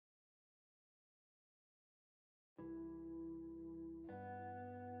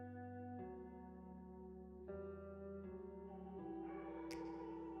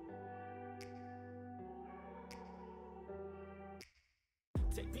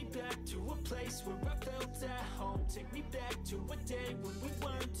back to a place where I felt at home. Take me back to a day when we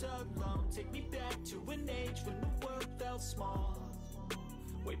weren't alone. Take me back to an age when the world felt small.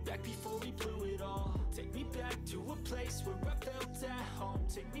 Way back before we blew it all. Take me back to a place where I felt at home.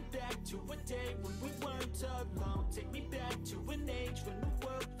 Take me back to a day when we weren't alone. Take me back to an age when the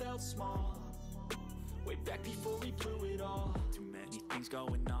world felt small. Way back before we blew it all. Too many things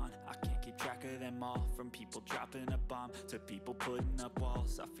going on, I can't keep track of them all. From people dropping a bomb to people putting up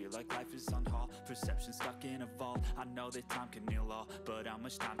walls. I feel like life is on hold, perception stuck in a vault. I know that time can heal all, but how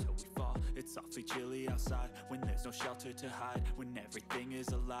much time till we fall? It's awfully chilly outside when there's no shelter to hide. When everything is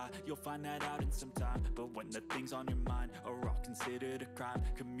a lie, you'll find that out in some time. But when the things on your mind are all considered a crime,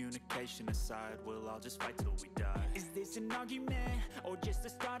 communication aside, we'll all just fight till we die. Is this an argument or just the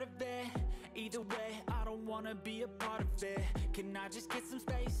start of it? Either way, I don't wanna be a part of it. Can I just get some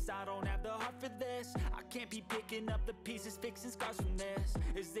space? I don't have the heart for this. I can't be picking up the pieces, fixing scars from this.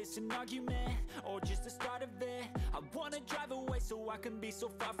 Is this an argument or just the start of it? I wanna drive away so I can be so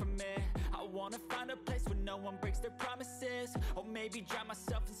far from it. I wanna find a place where no one breaks their promises. Or maybe drown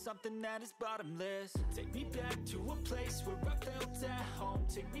myself in something that is bottomless. Take me back to a place where I felt at home.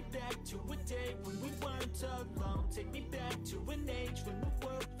 Take me back to a day when we weren't alone. Take me back to an age when the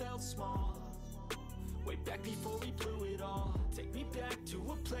world felt small. Way back before we blew it all. Take me back to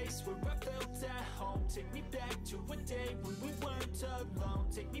a place where I felt at home. Take me back to a day when we weren't alone.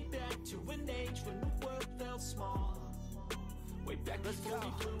 Take me back to an age when the world felt small. Way back before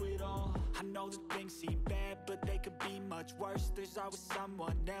we blew it all. I know that things seem bad, but they could be much worse. There's always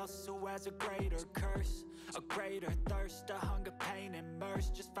someone else who has a greater curse, a greater thirst, a hunger, pain, and mercy.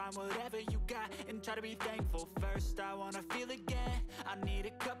 Just find whatever you got and try to be thankful first. I wanna feel again, I need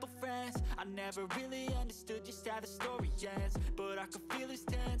a couple friends. I never really understood just how the story ends, but I can feel it's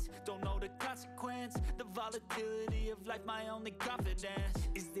tense, don't know the consequence. The volatility of life, my only confidence.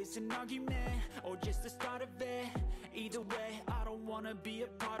 Is this an argument or just the start of it? Either way, I don't wanna be a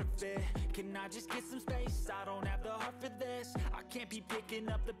part of it. Can I just get some space? I don't have the heart for this. I can't be picking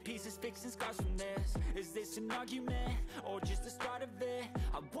up the pieces, fixing scars from this. Is this an argument or just the start of it?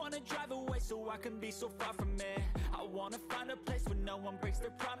 I wanna drive away so I can be so far from it. I wanna find a place where no one breaks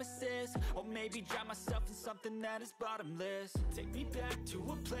their promises. Or maybe drown myself in something that is bottomless. Take me back to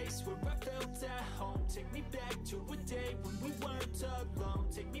a place where I felt at home. Take me back to a day when we weren't alone.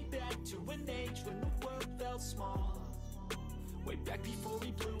 Take me back to an age when the world felt small. Way back before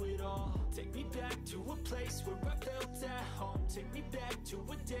we blew it all. Take me back to a place where I felt at home. Take me back to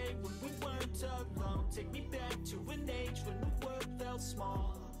a day when we weren't alone. Take me back to an age when the world felt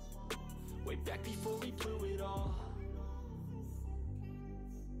small. Way back before we blew it all.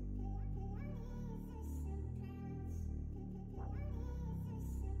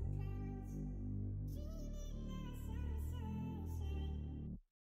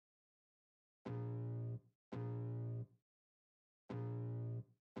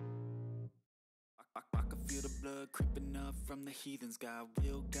 I can feel the blood creeping up from the heathens. Got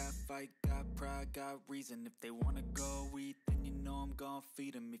will, got fight, got pride, got reason. If they wanna go eat, then you know I'm gon'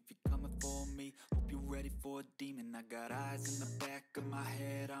 feed them. If you're coming for me, hope you're ready for a demon. I got eyes in the back of my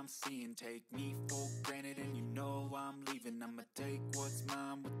head, I'm seeing. Take me for granted and you know I'm leaving. I'ma take what's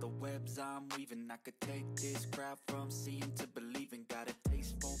mine with the webs I'm weaving. I could take this crowd from seeing to believing. Got a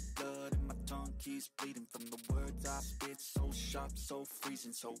taste for blood and my tongue keeps bleeding. From the words I spit, so sharp, so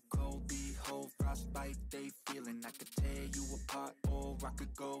freezing, so cold. Behold, frostbite they feeling. I could tear you apart or I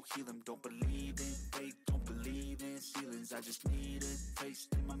could go heal them. Don't believe in fate, don't believe in ceilings. I just need a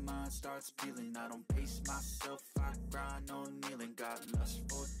taste and my mind starts peeling. I don't pace myself, I grind on kneeling. Got lust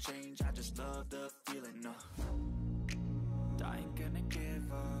for change, I just love the feeling. I ain't gonna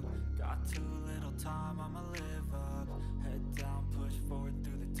give up. Got too little time, I'ma live up. Head down, push forward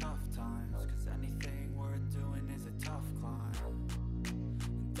through the tough times. Cause anything worth doing is a tough climb.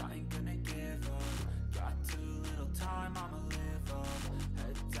 And I ain't gonna give up. Got too little time, I'ma live up.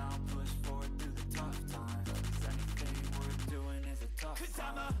 Head down, push forward through the tough times. Cause anything worth doing is a tough climb. Cause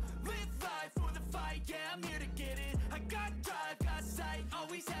I'ma live life for the fight, yeah, I'm here to get it. I got drive, got sight,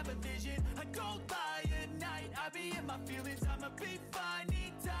 always have a vision. I go by at night, I be in my feelings. I'ma be fine,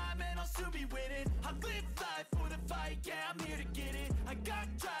 need time and I'll soon be winning. I live life for the fight, yeah, I'm here to get it. I got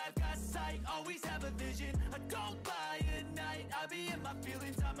drive, got sight, always have a vision. I go by at night, I be in my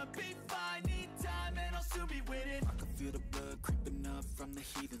feelings. I'ma be fine, need time and I'll soon be winning. I can feel the blood creeping up from the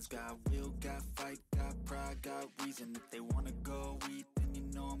heathens. Got will, got fight, got pride, got reason. If they wanna go eat, then you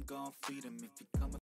know I'm gon' feed them. If you come